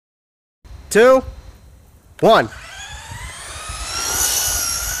2, 1.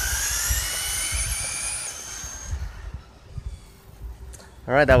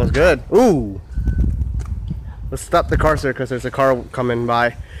 Alright, that was good. Ooh. Let's stop the car, sir, because there's a car coming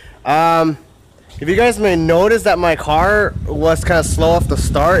by. If you guys may notice that my car was kind of slow off the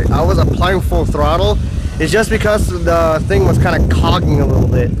start, I was applying full throttle. It's just because the thing was kind of cogging a little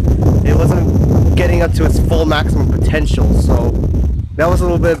bit. It wasn't getting up to its full maximum potential, so that was a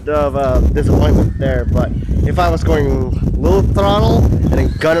little bit of a disappointment there. But if I was going little throttle and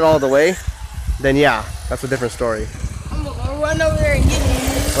then gun it all the way, then yeah, that's a different story. I'm gonna run over there and get you.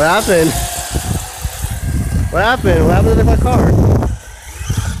 What happened? What happened? What happened to my car?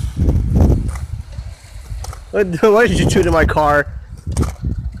 What did you do to my car?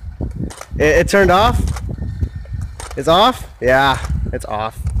 It turned off? It's off? Yeah, it's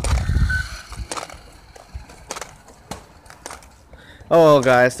off. Oh well,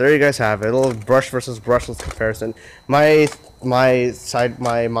 guys, there you guys have it. A little brush versus brushless comparison. My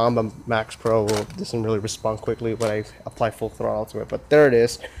Mamba Max Pro doesn't really respond quickly when I apply full throttle to it, but there it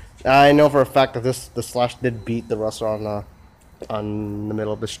is. I know for a fact that the Slash did beat the Rustler on the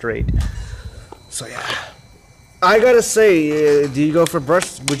middle of the straight. So yeah, I gotta say, do you go for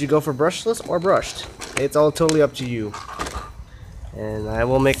would you go for brushless or brushed? It's all totally up to you. And I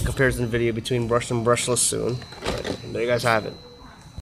will make a comparison video between brushed and brushless soon. There you guys have it.